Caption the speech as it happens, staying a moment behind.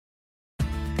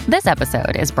This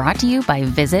episode is brought to you by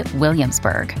Visit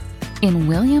Williamsburg. In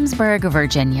Williamsburg,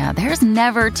 Virginia, there's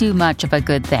never too much of a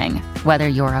good thing. Whether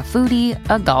you're a foodie,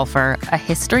 a golfer, a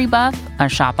history buff, a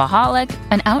shopaholic,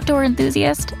 an outdoor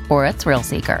enthusiast, or a thrill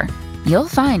seeker, you'll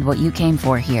find what you came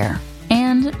for here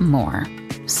and more.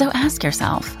 So ask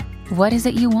yourself, what is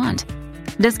it you want?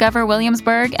 Discover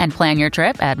Williamsburg and plan your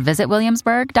trip at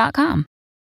visitwilliamsburg.com.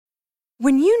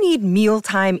 When you need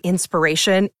mealtime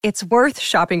inspiration, it's worth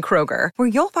shopping Kroger, where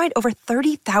you'll find over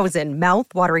 30,000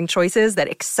 mouth-watering choices that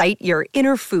excite your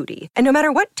inner foodie. And no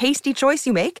matter what tasty choice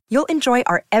you make, you'll enjoy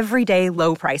our everyday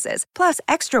low prices, plus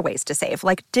extra ways to save,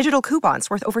 like digital coupons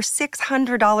worth over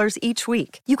 $600 each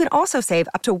week. You can also save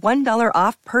up to $1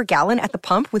 off per gallon at the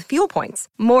pump with fuel points.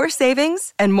 More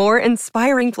savings and more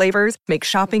inspiring flavors make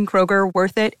shopping Kroger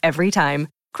worth it every time.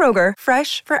 Kroger,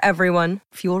 fresh for everyone.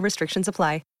 Fuel restrictions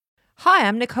apply. Hi,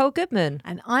 I'm Nicole Goodman.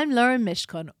 And I'm Lauren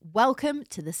Mishkon. Welcome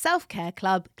to the Self-Care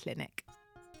Club Clinic.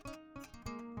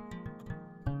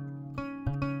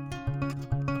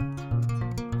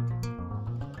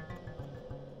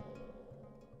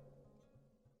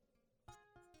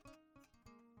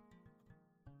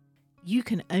 You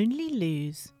can only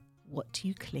lose what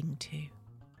you cling to.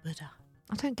 Buddha.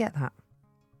 I don't get that.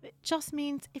 It just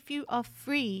means if you are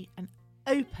free and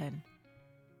open,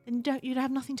 then you'd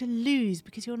have nothing to lose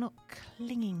because you're not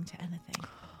clinging to anything.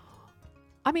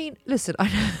 I mean, listen, I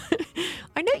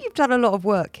know you've done a lot of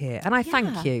work here, and I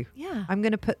thank you. Yeah. I'm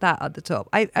going to put that at the top.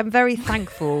 I'm very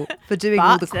thankful for doing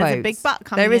all the quotes. There's a big but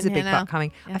coming. There is a in big here but now.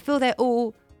 coming. Yeah. I feel they're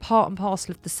all part and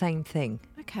parcel of the same thing.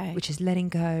 Okay. Which is letting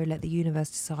go, let the universe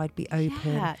decide, be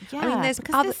open. Yeah. I mean, there's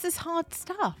because this is hard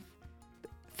stuff.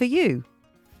 For you.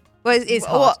 Well, it's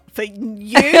hard. What? For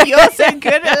you? You're so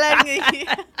good at letting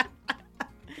it.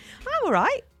 I'm all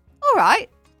right. All right.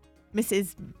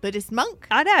 Mrs. Buddhist monk.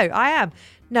 I know, I am.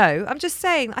 No, I'm just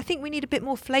saying, I think we need a bit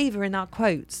more flavour in our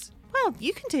quotes. Well,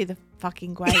 you can do the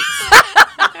fucking greats.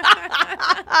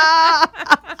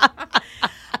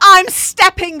 I'm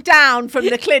stepping down from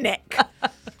the clinic.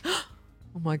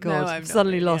 Oh my God, No, I've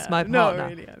suddenly lost my partner. Not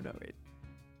really, I'm not really.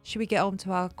 Should we get on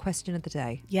to our question of the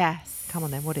day? Yes. Come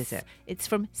on then, what is it? It's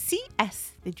from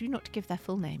CS. They do not give their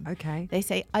full name. Okay. They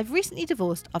say, I've recently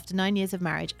divorced after 9 years of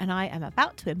marriage and I am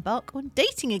about to embark on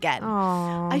dating again.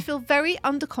 Aww. I feel very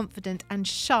underconfident and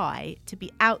shy to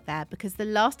be out there because the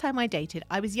last time I dated,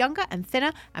 I was younger and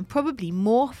thinner and probably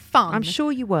more fun. I'm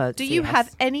sure you were. Do you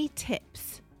have any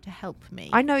tips to help me?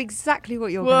 I know exactly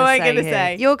what you're What am I going to gonna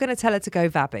say? You're going to tell her to go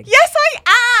vabbing. Yes, I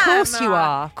am. Of course you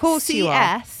are. Of course you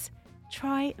are. CS,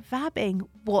 try vabbing.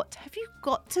 What have you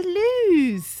got to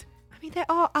lose? I mean, there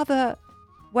are other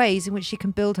ways in which she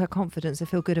can build her confidence and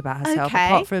feel good about herself, Okay.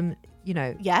 apart from, you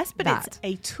know, Yes, but that. it's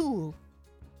a tool.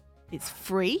 It's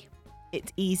free.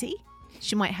 It's easy.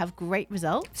 She might have great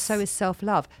results. So is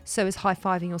self-love. So is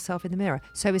high-fiving yourself in the mirror.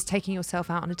 So is taking yourself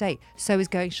out on a date. So is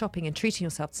going shopping and treating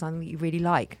yourself to something that you really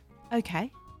like.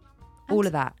 Okay. All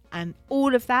of that. And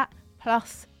all of that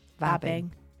plus Vabbing. vabbing.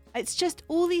 It's just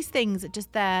all these things are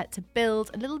just there to build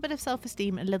a little bit of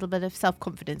self-esteem, a little bit of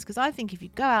self-confidence. Because I think if you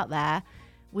go out there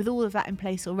with all of that in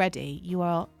place already, you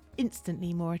are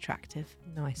instantly more attractive.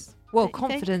 Nice. Well, Don't you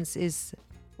think? confidence is...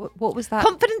 What was that?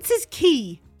 Confidence is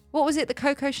key. What was it that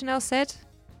Coco Chanel said?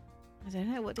 I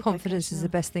don't know what did Confidence Coco is the Chanel-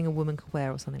 best thing a woman could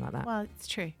wear, or something like that. Well, it's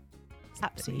true. It's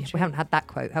absolutely true. We haven't had that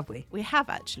quote, have we? We have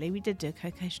actually. We did do a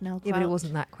Coco Chanel quote. Yeah, but it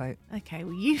wasn't that quote. Okay,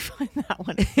 well, you find that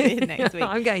one in next week.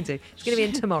 I'm going to. It's going to be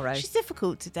in tomorrow. She's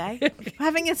difficult today. We're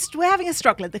having a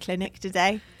struggle at the clinic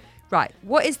today. Right.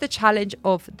 What is the challenge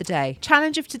of the day?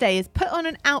 Challenge of today is put on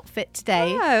an outfit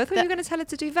today. Oh, I thought you were going to tell her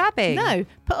to do vabbing. No,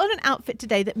 put on an outfit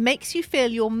today that makes you feel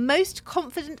your most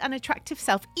confident and attractive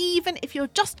self, even if you're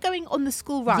just going on the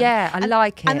school run. Yeah, I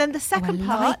like it. And then the second I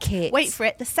part, like it. wait for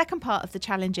it, the second part of the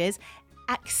challenge is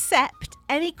accept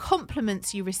any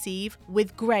compliments you receive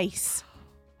with grace.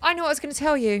 I know what I was going to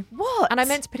tell you. What? And I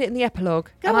meant to put it in the epilogue.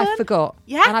 Go and I on. forgot.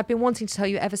 Yeah? And I've been wanting to tell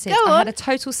you ever since. Go I had on. a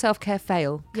total self-care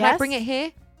fail. Can I Yes? bring it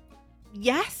here?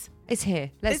 Yes. It's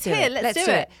here. Let's It's do here. it. Let's do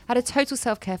do it. I had a total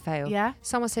self-care fail. Yeah.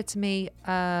 Someone said to me,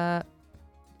 I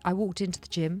walked into the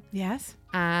gym Yes.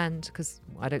 and because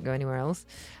I don't go anywhere else.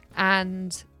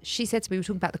 And she said to me, we were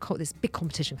talking about this big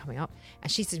competition coming up. And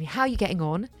she said to me, how are you getting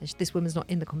on? And this woman's not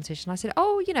in the competition. I said,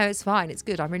 oh, it's fine. It's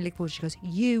good. I'm really looking forward. She goes,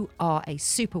 you are a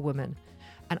superwoman.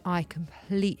 And I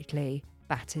completely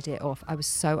battered it off. I was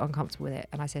so uncomfortable with it.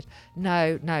 And I said,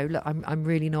 no, look, I'm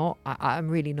really not. I'm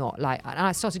really not. Like, and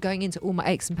I started going into all my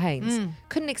aches and pains.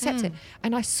 Couldn't accept it.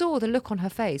 And I saw the look on her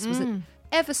face was that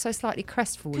ever so slightly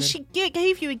crestfallen. Because she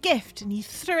gave you a gift and you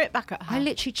threw it back at her. I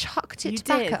literally chucked it You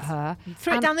back did. at her. You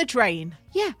threw it and- down the drain.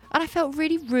 Yeah, and I felt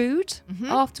really rude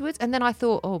afterwards. And then I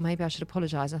thought, oh, maybe I should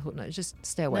apologise. I thought, no, just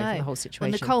stay away from the whole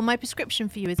situation. Well, Nicole, my prescription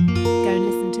for you is go and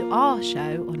listen to our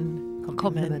show on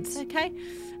Compliments. Okay?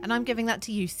 And I'm giving that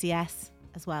to you, CS,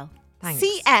 as well. Thanks.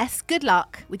 CS, good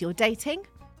luck with your dating.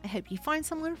 I hope you find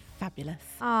someone fabulous.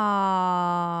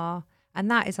 Ah, and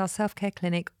that is our self-care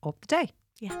clinic of the day.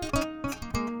 Yeah.